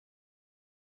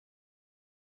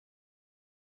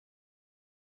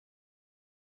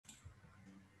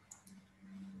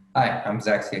Hi, I'm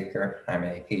Zach Siefker. I'm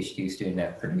a PhD student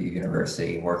at Purdue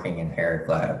University working in Herrick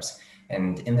Labs.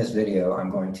 And in this video, I'm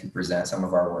going to present some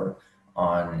of our work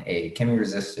on a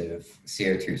chemiresistive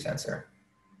CO2 sensor.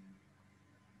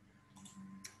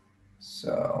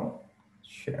 So,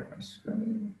 share my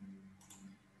screen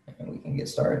and we can get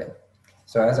started.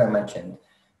 So as I mentioned,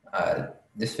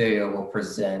 this video will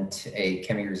present a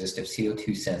chemiresistive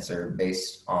CO2 sensor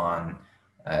based on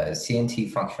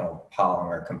CNT-Functional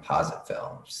Polymer Composite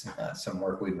films, some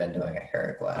work we've been doing at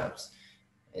Herrick Labs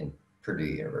in Purdue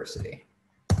University.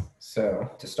 So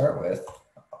to start with,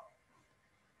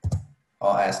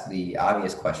 I'll ask the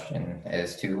obvious question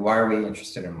as to why are we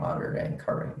interested in monitoring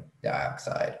carbon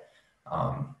dioxide?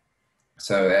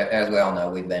 So as we all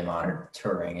know, we've been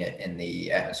monitoring it in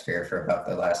the atmosphere for about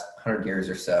the last 100 years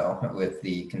or so with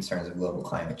the concerns of global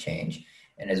climate change.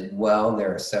 And as well,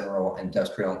 there are several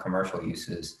industrial and commercial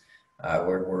uses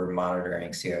where we're monitoring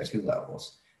CO2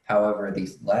 levels. However,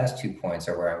 these last 2 points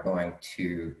are where I'm going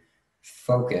to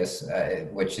focus,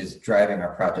 which is driving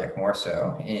our project more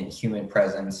so in human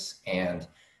presence and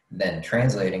then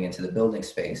translating into the building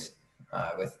space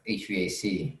with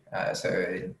HVAC,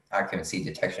 so occupancy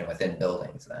detection within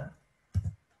buildings then.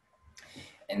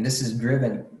 And this is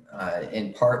driven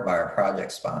in part by our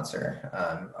project sponsor,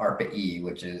 ARPA-E,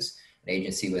 which is an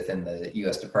agency within the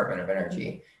US Department of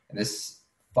Energy. And this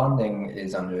funding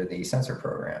is under the Sensor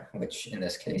program, which in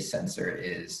this case, Sensor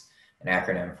is an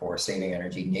acronym for Saving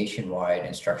Energy Nationwide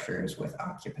in Structures with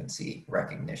Occupancy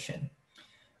Recognition.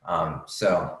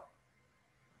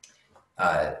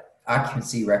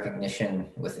 Occupancy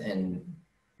recognition within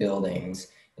buildings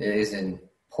is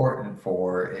important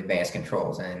for advanced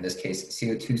controls, and in this case,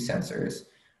 CO2 sensors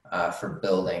for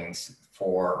buildings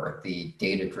for the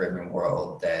data-driven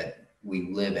world that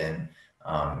we live in,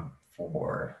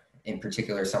 for, in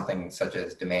particular, something such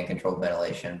as demand-controlled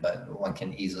ventilation, but one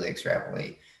can easily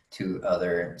extrapolate to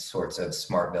other sorts of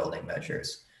smart building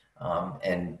measures.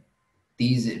 And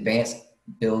these advanced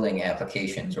building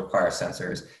applications require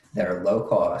sensors that are low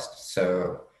cost,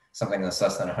 so something that's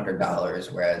less than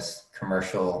 $100, whereas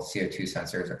commercial CO2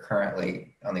 sensors are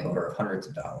currently on the order of hundreds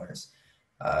of dollars.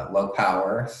 Low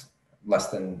power,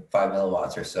 less than 5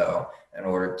 milliwatts or so, in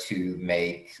order to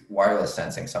make wireless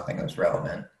sensing something that's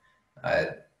relevant.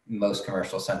 Most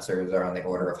commercial sensors are on the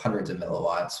order of hundreds of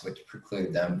milliwatts, which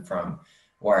preclude them from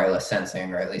wireless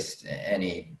sensing, or at least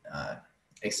any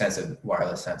extensive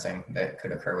wireless sensing that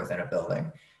could occur within a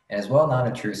building. And as well,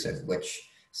 non-intrusive, which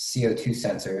CO2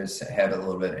 sensors have a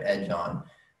little bit of an edge on,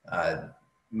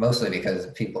 mostly because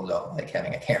people don't like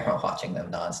having a camera watching them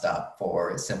nonstop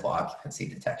for simple occupancy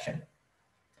detection.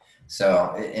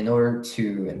 So in order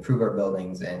to improve our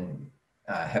buildings and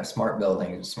have smart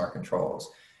buildings with smart controls,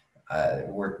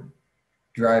 we're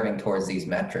driving towards these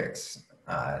metrics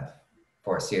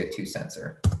for a CO2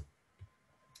 sensor.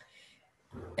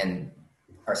 And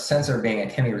our sensor being a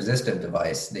chemiresistive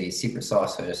device, the secret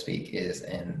sauce, so to speak, is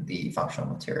in the functional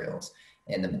materials.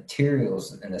 And the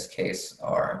materials in this case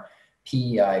are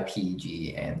PEI,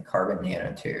 PEG, and carbon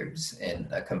nanotubes in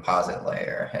a composite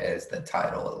layer, as the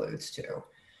title alludes to.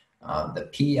 The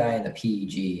PEI and the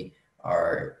PEG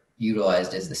are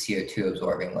utilized as the CO2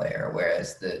 absorbing layer,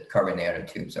 whereas the carbon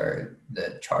nanotubes are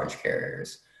the charge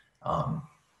carriers.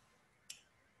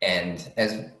 And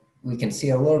as we can see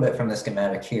a little bit from the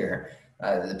schematic here,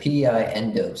 the PEI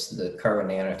end-dopes the carbon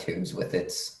nanotubes with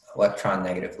its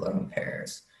electron-negative lone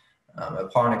pairs.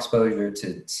 Upon exposure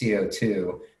to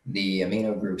CO2, the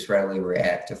amino groups readily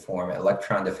react to form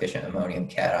electron-deficient ammonium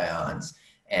cations,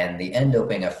 and the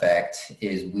end-doping effect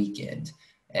is weakened.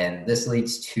 And this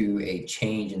leads to a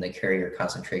change in the carrier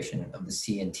concentration of the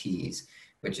CNTs,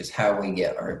 which is how we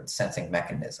get our sensing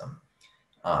mechanism.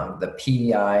 The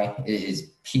PEI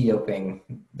is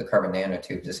p-doping the carbon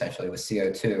nanotubes essentially with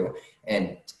CO2,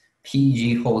 and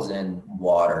PEG holds in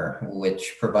water,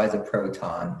 which provides a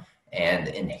proton and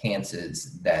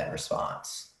enhances that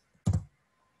response.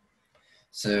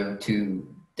 So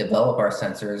to develop our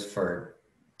sensors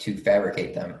to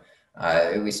fabricate them,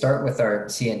 we start with our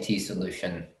CNT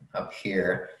solution up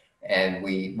here, and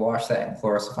we wash that in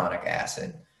fluorosulfonic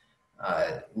acid.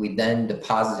 We then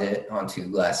deposit it onto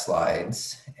glass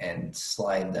slides and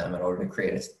slide them in order to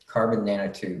create a carbon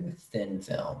nanotube thin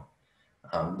film.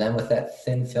 Then with that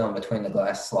thin film between the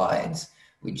glass slides,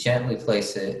 we gently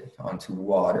place it onto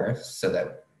water so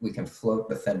that we can float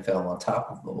the thin film on top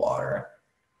of the water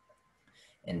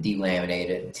and delaminate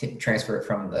it, transfer it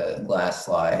from the glass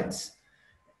slides.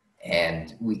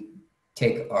 And we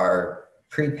take our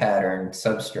pre-patterned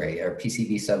substrate, our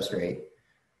PCB substrate,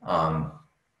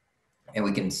 and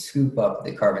we can scoop up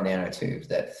the carbon nanotubes,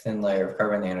 that thin layer of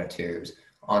carbon nanotubes,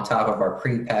 on top of our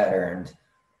pre-patterned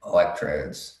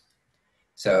electrodes.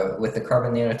 So with the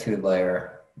carbon nanotube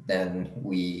layer, then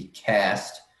we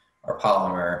cast our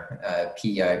polymer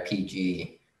PEI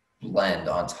PG blend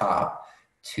on top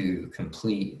to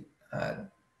complete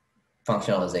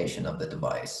functionalization of the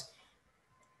device.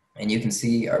 And you can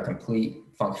see our complete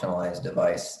functionalized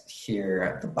device here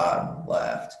at the bottom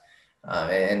left.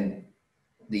 And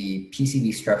the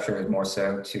PCB structure is more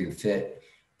so to fit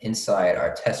inside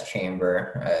our test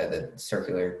chamber, the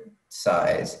circular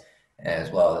size,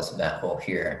 as well as this vent hole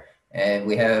here. And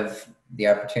we have the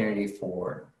opportunity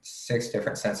for 6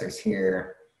 different sensors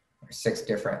here, or 6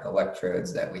 different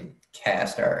electrodes that we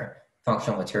cast our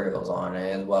functional materials on,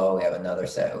 and as well we have another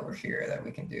set over here that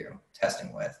we can do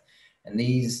testing with. And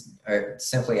these are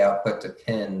simply output to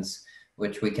pins,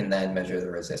 which we can then measure the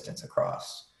resistance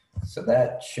across. So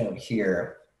that's shown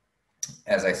here.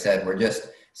 As I said, we're just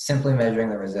simply measuring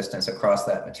the resistance across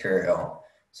that material.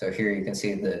 So here you can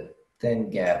see the thin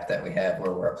gap that we have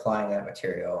where we're applying that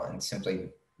material and simply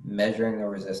measuring the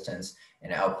resistance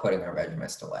and outputting our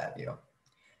measurements to LabVIEW.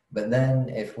 But then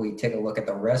if we take a look at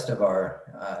the rest of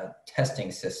our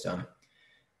testing system,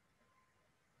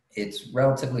 it's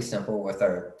relatively simple with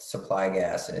our supply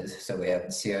gases. So we have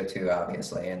CO2,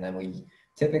 obviously, and then we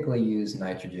typically use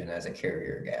nitrogen as a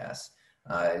carrier gas,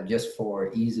 just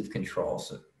for ease of control.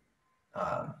 So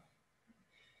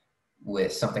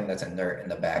with something that's inert in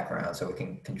the background, so we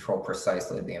can control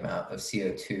precisely the amount of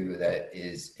CO2 that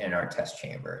is in our test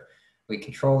chamber. We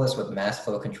control this with mass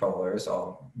flow controllers,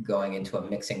 all going into a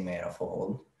mixing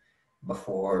manifold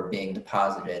before being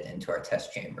deposited into our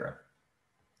test chamber.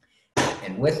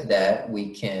 And with that, we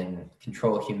can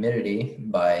control humidity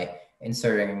by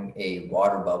inserting a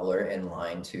water bubbler in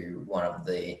line to one of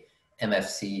the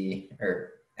MFC,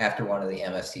 or after one of the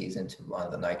MFCs into one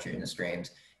of the nitrogen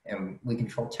streams. And we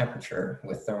control temperature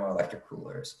with thermoelectric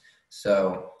coolers.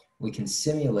 So we can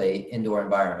simulate indoor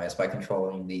environments by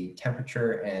controlling the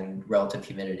temperature and relative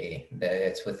humidity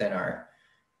that's within our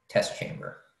test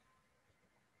chamber.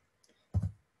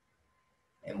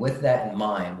 And with that in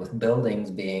mind, with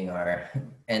buildings being our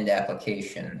end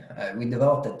application, we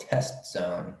developed a test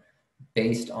zone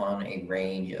based on a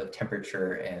range of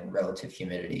temperature and relative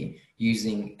humidity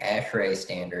using ASHRAE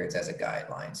standards as a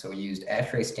guideline. So we used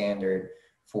ASHRAE standard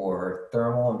for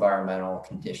thermal environmental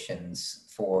conditions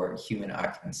for human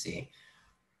occupancy.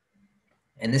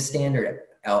 And this standard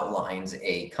outlines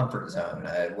a comfort zone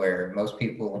where most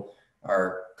people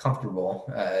are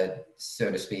comfortable,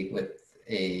 so to speak,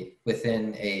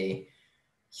 within a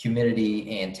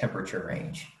humidity and temperature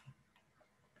range.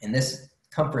 And this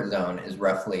comfort zone is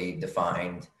roughly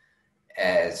defined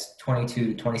as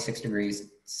 22 to 26 degrees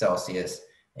Celsius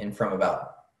and from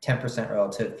about 10%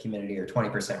 relative humidity or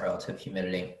 20% relative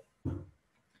humidity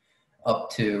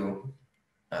up to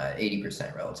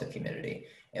 80% relative humidity.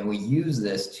 And we use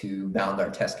this to bound our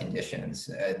test conditions,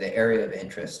 the area of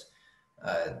interest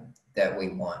that we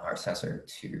want our sensor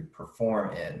to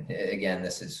perform in. Again,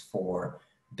 this is for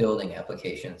building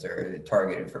applications or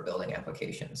targeted for building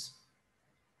applications.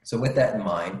 So with that in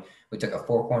mind, we took a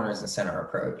 4 corners and center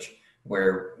approach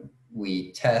where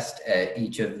we test at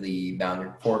each of the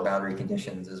 4 boundary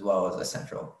conditions as well as a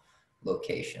central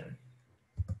location.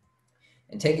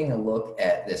 And taking a look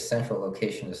at this central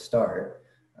location to start,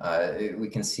 we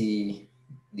can see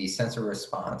the sensor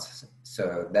response.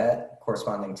 So that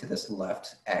corresponding to this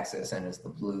left axis and is the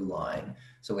blue line.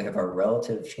 So we have our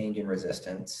relative change in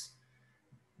resistance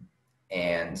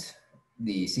and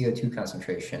the CO2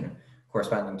 concentration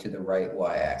corresponding to the right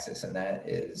y-axis, and that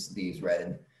is these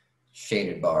red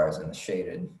shaded bars in the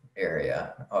shaded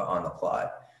area on the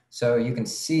plot. So you can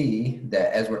see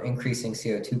that as we're increasing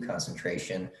CO2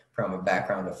 concentration from a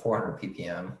background of 400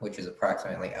 ppm, which is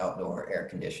approximately outdoor air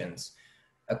conditions,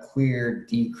 a clear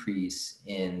decrease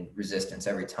in resistance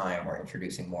every time we're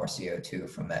introducing more CO2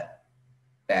 from that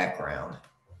background.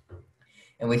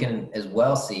 And we can as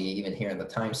well see, even here in the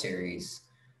time series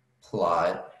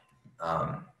plot,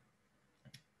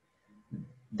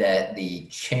 that the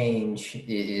change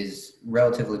is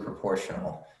relatively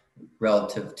proportional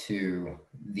relative to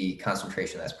the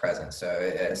concentration that's present. So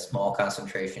at a small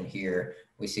concentration here,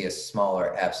 we see a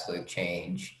smaller absolute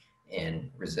change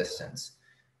in resistance.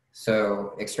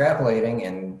 So extrapolating,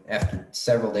 and after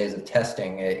several days of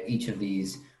testing at each of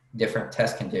these different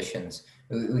test conditions,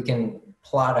 we can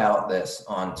plot out this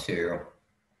onto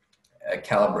a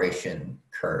calibration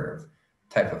curve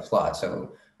type of plot.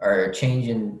 So our change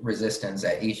in resistance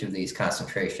at each of these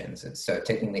concentrations. And so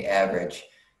taking the average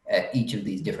at each of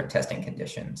these different testing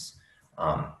conditions.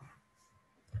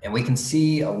 And we can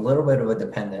see a little bit of a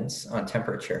dependence on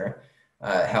temperature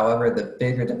However, the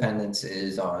bigger dependence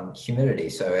is on humidity.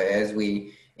 So as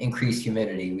we increase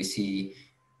humidity, we see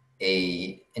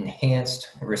a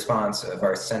enhanced response of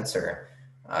our sensor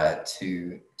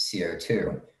to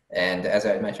CO2. And as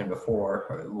I mentioned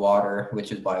before, water,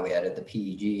 which is why we added the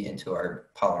PEG into our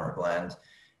polymer blend,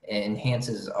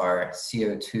 enhances our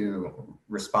CO2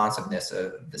 responsiveness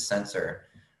of the sensor.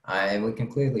 And we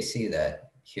can clearly see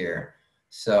that here.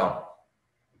 So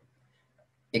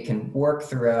it can work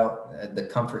throughout the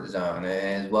comfort zone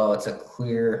as well. It's a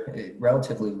clear,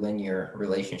 relatively linear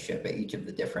relationship at each of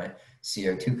the different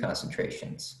CO2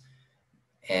 concentrations.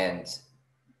 And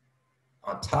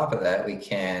on top of that, we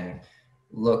can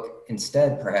look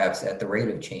instead perhaps at the rate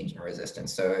of change in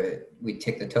resistance. So we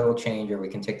take the total change, or we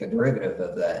can take the derivative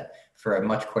of that for a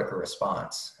much quicker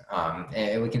response.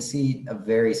 And we can see a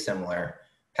very similar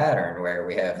pattern where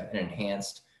we have an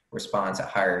enhanced response at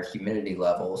higher humidity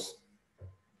levels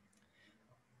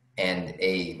and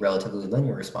a relatively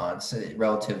linear response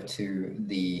relative to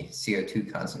the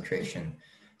CO2 concentration.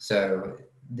 So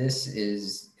this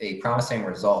is a promising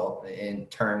result in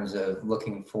terms of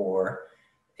looking for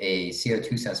a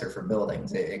CO2 sensor for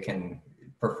buildings. It can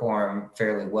perform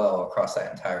fairly well across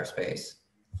that entire space.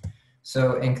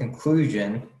 So in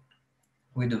conclusion,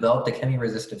 we developed a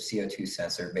chemiresistive CO2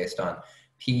 sensor based on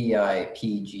PEI,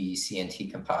 PEG,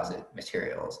 CNT composite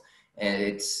materials. And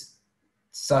it's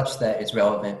such that it's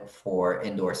relevant for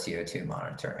indoor CO2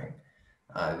 monitoring.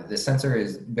 The sensor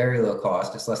is very low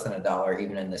cost. It's less than $1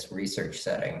 even in this research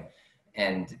setting,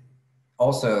 and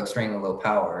also extremely low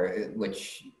power,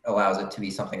 which allows it to be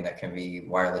something that can be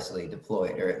wirelessly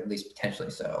deployed, or at least potentially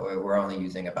so. We're only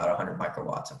using about 100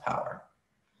 microwatts of power.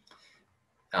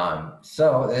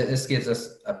 So this gives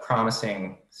us a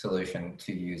promising solution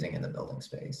to using in the building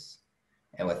space.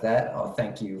 And with that, I'll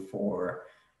thank you for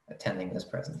attending this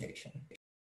presentation.